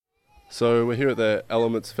So we're here at the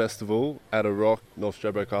Elements Festival at a Rock, North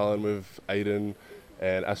Stradbroke Island with Aiden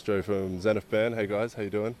and Astro from Zennith band. Hey guys, how you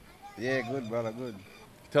doing? Yeah, good brother, good.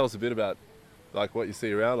 Tell us a bit about like what you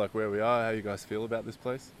see around, like where we are, how you guys feel about this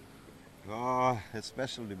place. Oh, it's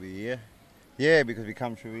special to be here. Yeah, because we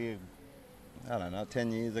come through here, I don't know,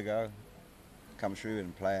 10 years ago. Come through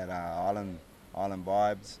and play at Island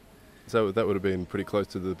Vibes. So that would have been pretty close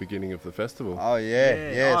to the beginning of the festival. Oh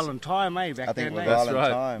yeah, yes. Island time, back I think then, it was eh? That's Island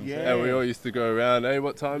right. time. Yeah. And we all used to go around, hey,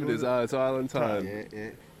 what time it is? It's Island time. Yeah.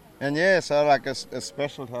 And yeah, so like it's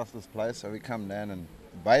special to us, this place. So we come down and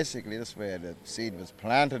basically this is where the seed was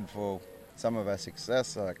planted for some of our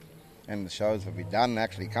success. Like, and the shows that we've done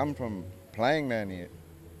actually come from playing down here.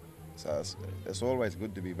 So it's always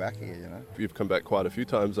good to be back here, you know. You've come back quite a few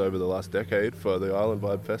times over the last decade for the Island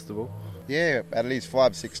Vibe Festival. Yeah, at least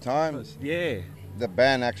 5-6 times. Yeah. The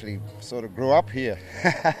band actually sort of grew up here,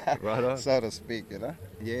 Right on. so to speak, you know.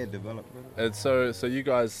 Yeah, developed. And so you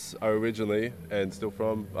guys are originally and still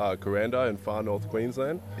from Kuranda in far north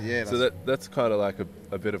Queensland. Yeah. So that's kind of like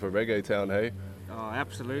a bit of a reggae town, hey? Oh,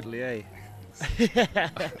 absolutely, eh?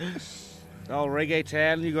 The old reggae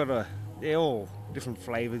town, they're all different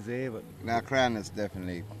flavours there, but Now, Crown is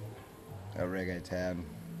definitely a reggae town.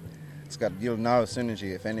 You'll know as soon as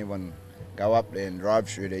if anyone go up there and drive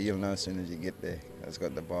through there, you'll know as soon as you get there. It's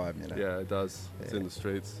got the vibe, you know. Yeah, it does. It's Yeah. in the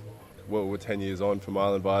streets. Well, we're 10 years on from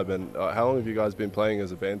Island Vibe, and how long have you guys been playing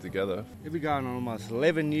as a band together? it'll be going on almost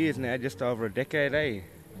 11 years now, just over a decade, eh?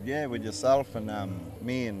 Yeah, with yourself and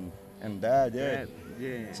me and Dad, yeah.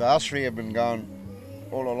 Yeah. So us three have been going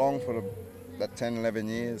all along for about 10, 11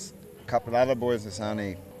 years. A couple of other boys has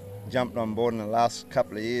only jumped on board in the last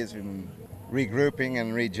couple of years. We've been regrouping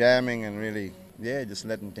and rejamming and really, just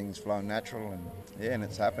letting things flow natural. And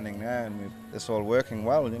it's happening now, and it's all working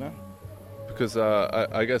well, you know. Because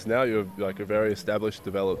I guess now you're like a very established,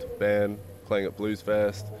 developed band, playing at Blues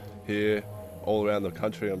Fest here, all around the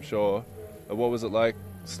country, I'm sure. What was it like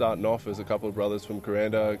starting off as a couple of brothers from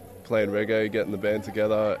Kuranda, playing reggae, getting the band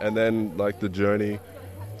together, and then like the journey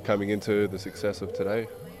coming into the success of today?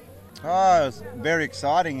 Oh, it's very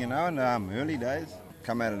exciting, you know, in the early days.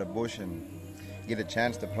 Come out of the bush and get a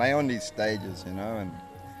chance to play on these stages, you know, and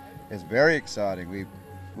it's very exciting. We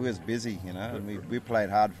was busy, you know, and we played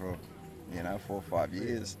hard for, 4 or 5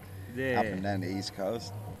 years up and down the East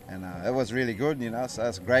Coast. And it was really good, you know, so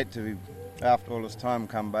it's great to, after all this time,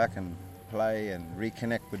 come back and play and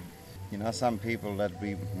reconnect with, some people that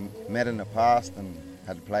we met in the past and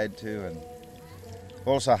had played to and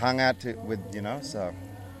also hung out with, so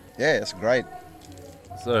yeah, it's great.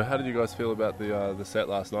 So how did you guys feel about the set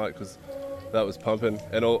last night? Because that was pumping,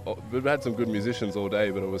 and we've had some good musicians all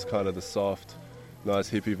day, but it was kind of the soft, nice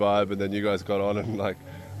hippie vibe, and then you guys got on and like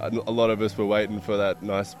a lot of us were waiting for that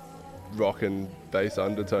nice rock and bass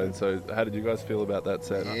undertone. So how did you guys feel about that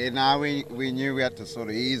set? Yeah, no, we knew we had to sort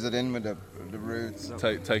of ease it in with the roots.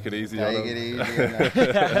 Take it easy on Take them. it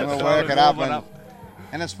easy and we'll work it up.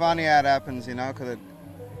 And it's funny how it happens, because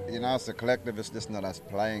it's the collective. It's just not us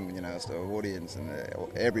playing, it's the audience and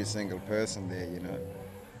every single person there,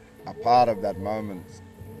 a part of that moment,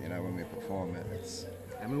 when we perform it.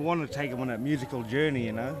 And we want to take them on that musical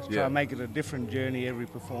journey, Try Yeah. and make it a different journey every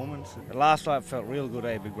performance. The last night felt real good,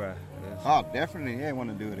 Big Bro? Oh, definitely, yeah, I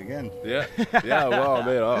want to do it again. Yeah. Well, I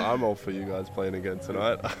mean, I'm all for you guys playing again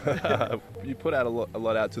tonight. You put out a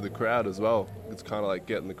lot out to the crowd as well. It's kind of like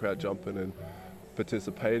getting the crowd jumping and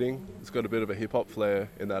participating. It's got a bit of a hip hop flair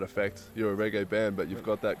in that effect. You're a reggae band, but you've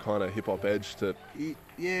got that kind of hip hop edge to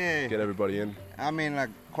get everybody in. I mean,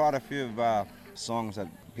 like quite a few of our songs that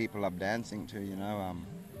people are dancing to,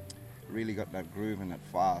 really got that groove and that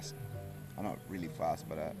fast. Not really fast,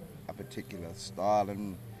 but a particular style.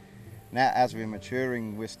 And now, as we're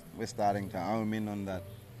maturing, we're starting to home in on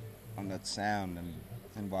that sound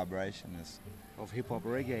and vibration. Of hip-hop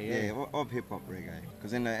reggae, Yeah, of hip hop reggae.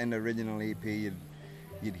 Because in the original EP,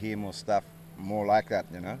 you'd hear more stuff more like that,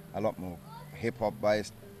 a lot more hip hop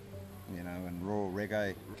based, and raw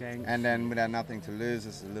reggae. Gangs. And then without Nothing to Lose,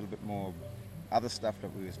 it's a little bit more other stuff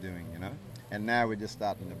that we was doing, And now we're just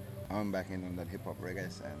starting to home back in on that hip hop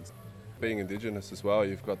reggae sounds. Being Indigenous as well,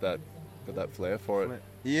 you've got that flair for it.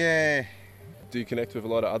 Yeah. Do you connect with a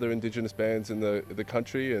lot of other Indigenous bands in the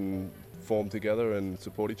country and form together and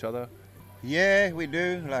support each other? Yeah, we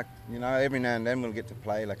do. Like, every now and then we'll get to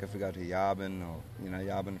play, like if we go to Yarbin or,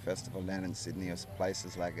 Yarbin Festival down in Sydney or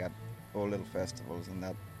places like that, or little festivals and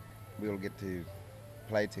that, we'll get to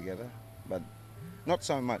play together. But not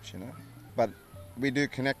so much, But we do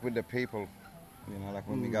connect with the people, like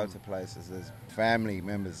when we go to places, there's family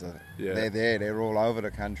members, they're there, they're all over the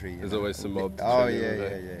country. There's always some mob. Oh,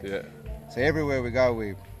 yeah. So everywhere we go,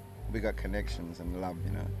 we we got connections and love,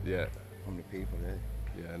 you know, Yeah. from the people there.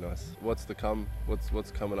 Yeah, nice. What's to come?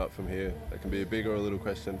 What's coming up from here? That can be a big or a little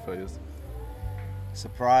question for you.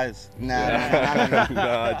 Surprise. Nah.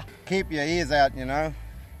 Nah. Keep your ears out, you know.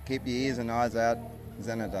 Keep your ears and eyes out.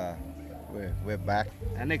 Zennith, we're back.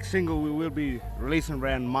 Our next single we will be releasing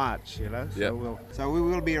around March, you know. Yep. So we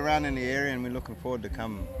will be around in the area, and we're looking forward to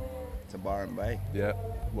come to Byron Bay. Yeah.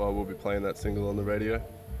 Well, we'll be playing that single on the radio.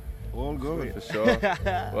 All good. For sure.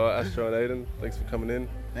 Well, Astro and Aiden, thanks for coming in.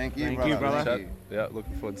 Thank you, Thank brother. you, brother. Thank you. Yeah,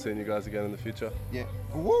 looking forward to seeing you guys again in the future. Yeah.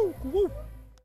 Woo, woo.